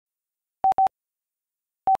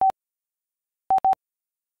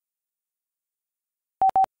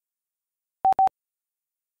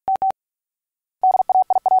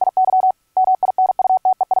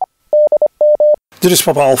Dit is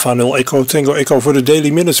Papa Alpha 0 Echo Tango Echo voor de Daily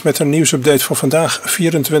Minutes met een nieuwsupdate voor vandaag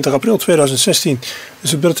 24 april 2016. Dit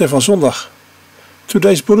is het bulletin van zondag.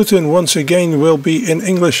 Today's bulletin once again will be in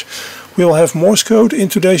English. We will have Morse code in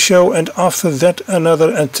today's show and after that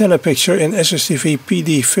another antenna picture in SSTV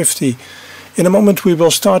PD50. In a moment we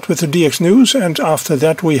will start with the DX news and after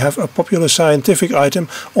that we have a popular scientific item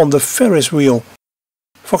on the Ferris wheel.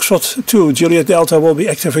 Foxtrot 2 Juliet Delta will be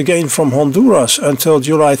active again from Honduras until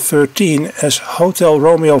July 13 as Hotel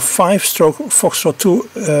Romeo 5/Foxtrot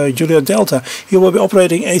 2 Juliet Delta. He will be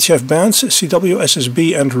operating HF bands,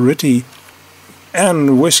 CWSSB and RTTY.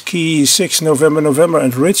 And Whiskey 6 November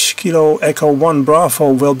and Rich Kilo Echo 1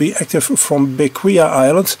 Bravo will be active from Bequia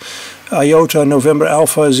Island. IOTA November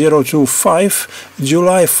Alpha 025,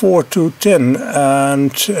 July 4 to 10,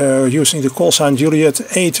 and using the call sign Juliet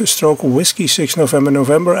 8/Whiskey 6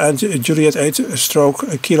 November and Juliet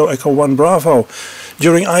 8/Kilo Echo 1 Bravo.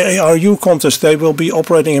 During IARU contest they will be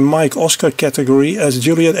operating in Mike Oscar category as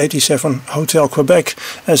Juliet 87 Hotel Quebec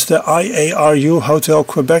as the IARU Hotel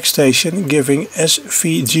Quebec station giving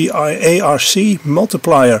SVGIARC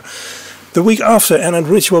multiplier. The week after, Ann and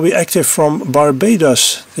Rich will be active from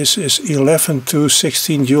Barbados. This is 11 to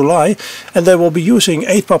 16 July. And they will be using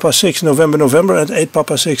 8 Papa 6 November and 8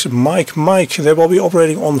 Papa 6 Mike. They will be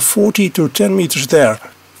operating on 40 to 10 meters there.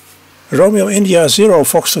 Romeo India 0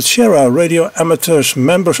 Foxtrot Sierra radio amateurs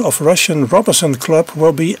members of Russian Robinson Club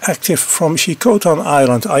will be active from Shikotan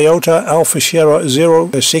Island, IOTA Alpha Sierra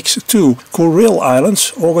 062, Kuril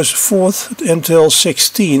Islands, August 4th until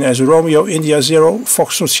 16 as Romeo India 0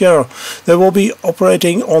 Foxtrot Sierra. They will be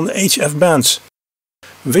operating on HF bands.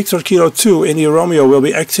 Victor Kilo 2 India Romeo will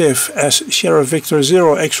be active as Sierra Victor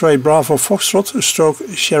 0 X-Ray Bravo Foxtrot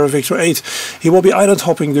 /Sierra Victor 8. He will be island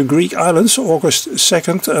hopping the Greek islands August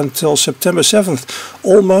 2nd until September 7th.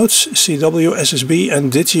 All modes CWSSB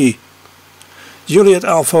and Digi. Juliet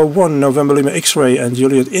Alpha 1 November Lima X-Ray and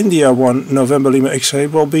Juliet India 1 November Lima X-Ray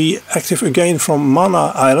will be active again from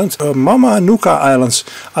Mana Island, Mama Nuka Islands,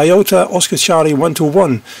 IOTA Oscar Charlie 1 to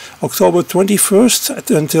 1, October 21st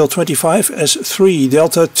until 25 as 3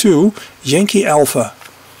 Delta 2 Yankee Alpha.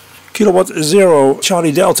 Kilowatt 0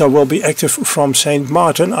 Charlie Delta will be active from St.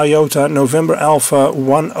 Martin, IOTA November Alpha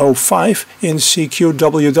 105 in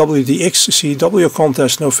CQWWDX CW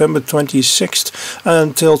contest November 26th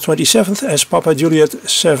until 27th as Papa Juliet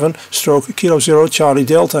 7/Kilo 0 Charlie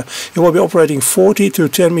Delta. He will be operating 40 to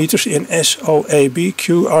 10 meters in SOAB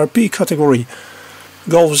QRP category.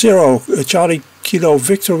 Golf 0 Charlie Kilo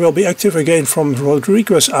Victor will be active again from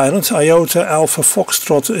Rodriguez Island, IOTA Alpha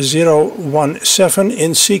Foxtrot 017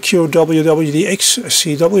 in CQWWDX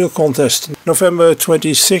CW contest, November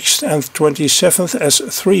 26th and 27th as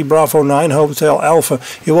 3 Bravo 9 Hotel Alpha.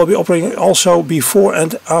 He will be operating also before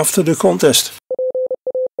and after the contest.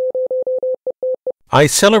 I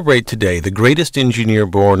celebrate today the greatest engineer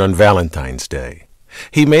born on Valentine's Day.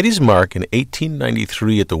 He made his mark in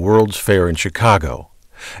 1893 at the World's Fair in Chicago.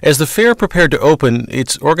 As the fair prepared to open,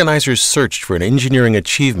 its organizers searched for an engineering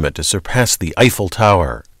achievement to surpass the Eiffel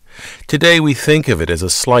Tower. Today we think of it as a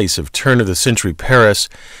slice of turn-of-the-century Paris,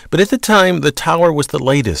 but at the time the tower was the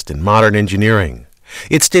latest in modern engineering.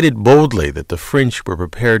 It stated boldly that the French were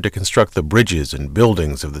prepared to construct the bridges and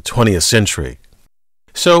buildings of the 20th century.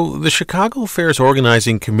 So the Chicago Fair's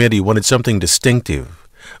organizing committee wanted something distinctive.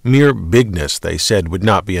 Mere bigness, they said, would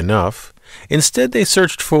not be enough. Instead they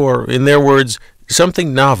searched for, in their words,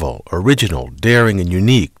 something novel, original, daring, and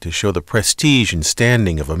unique to show the prestige and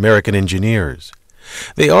standing of American engineers.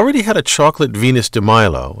 They already had a chocolate Venus de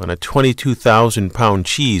Milo and a 22,000-pound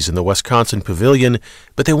cheese in the Wisconsin Pavilion,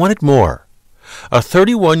 but they wanted more. A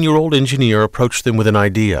 31-year-old engineer approached them with an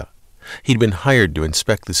idea. He'd been hired to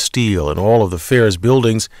inspect the steel in all of the fair's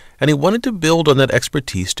buildings, and he wanted to build on that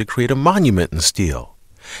expertise to create a monument in steel.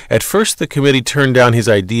 At first the committee turned down his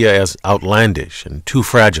idea as outlandish and too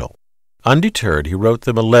fragile. Undeterred, he wrote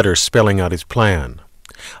them a letter spelling out his plan.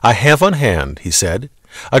 I have on hand, he said,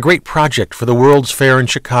 a great project for the World's Fair in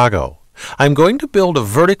Chicago. I'm going to build a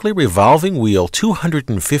vertically revolving wheel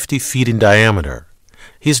 250 feet in diameter.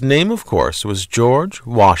 His name, of course, was George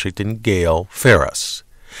Washington Gale Ferris.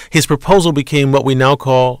 His proposal became what we now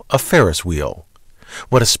call a Ferris wheel.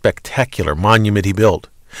 What a spectacular monument he built.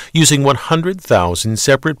 Using 100,000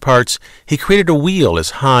 separate parts, he created a wheel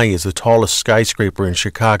as high as the tallest skyscraper in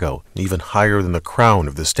Chicago, even higher than the crown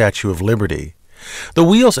of the Statue of Liberty. The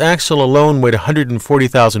wheel's axle alone weighed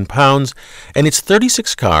 140,000 pounds, and its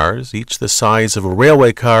 36 cars, each the size of a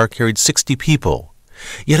railway car, carried 60 people.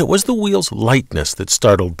 Yet it was the wheel's lightness that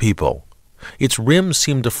startled people. Its rim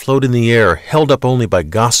seemed to float in the air, held up only by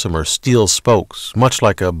gossamer steel spokes, much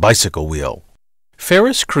like a bicycle wheel.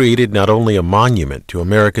 Ferris created not only a monument to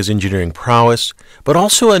America's engineering prowess, but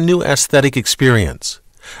also a new aesthetic experience.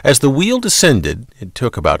 As the wheel descended, it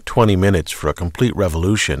took about 20 minutes for a complete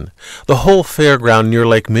revolution, the whole fairground near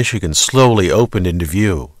Lake Michigan slowly opened into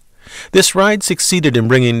view. This ride succeeded in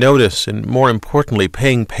bringing notice and, more importantly,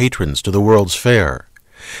 paying patrons to the World's Fair.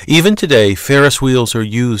 Even today, Ferris wheels are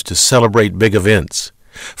used to celebrate big events.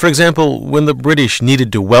 For example, when the British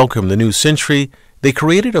needed to welcome the new century, they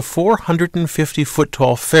created a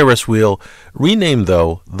 450-foot-tall Ferris wheel, renamed,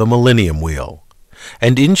 though, the Millennium Wheel.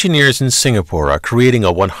 And engineers in Singapore are creating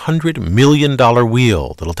a $100 million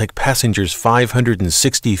wheel that'll take passengers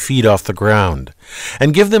 560 feet off the ground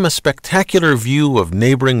and give them a spectacular view of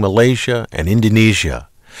neighboring Malaysia and Indonesia,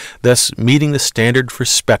 thus meeting the standard for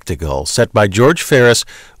spectacle set by George Ferris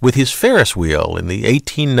with his Ferris wheel in the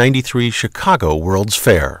 1893 Chicago World's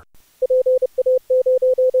Fair.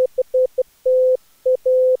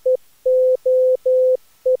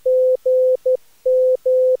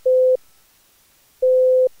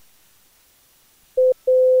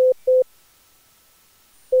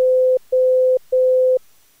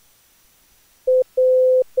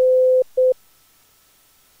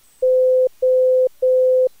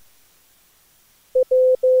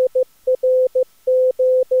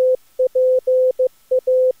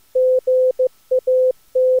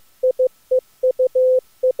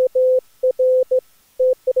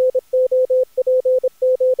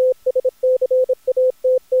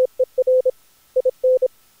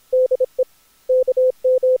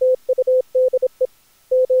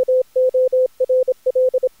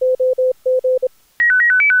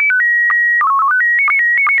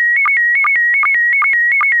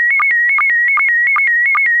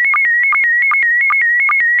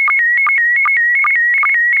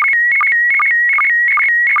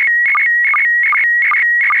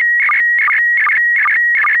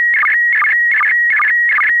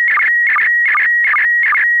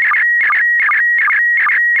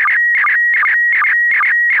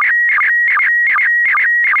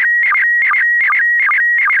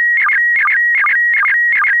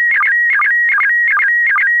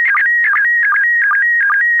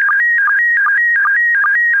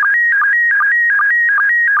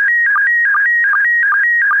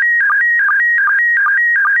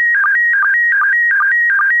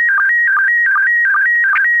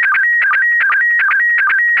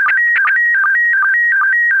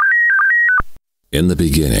 In the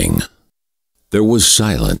beginning, there was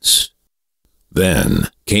silence. Then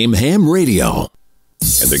came ham radio.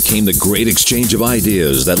 And there came the great exchange of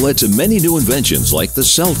ideas that led to many new inventions like the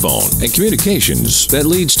cell phone and communications that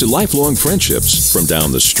leads to lifelong friendships from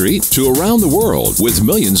down the street to around the world with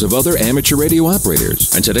millions of other amateur radio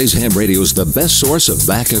operators. And today's ham radio is the best source of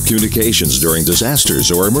backup communications during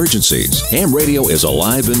disasters or emergencies. Ham radio is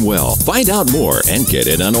alive and well. Find out more and get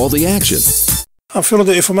in on all the action.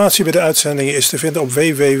 Aanvullende informatie bij de uitzendingen is te vinden op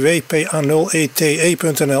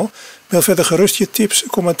www.pa0ete.nl. Mail verder gerust je tips,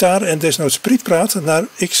 commentaar en desnoods prietpraat naar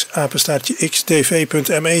x@xtv.me.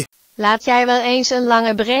 Laat jij wel eens een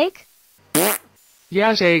lange break?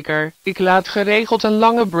 Jazeker, ik laat geregeld een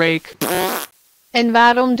lange break. En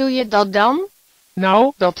waarom doe je dat dan?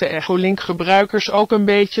 Nou, dat de Echolink gebruikers ook een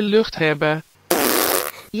beetje lucht hebben.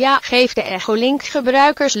 Ja, geef de Echolink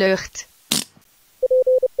gebruikers lucht.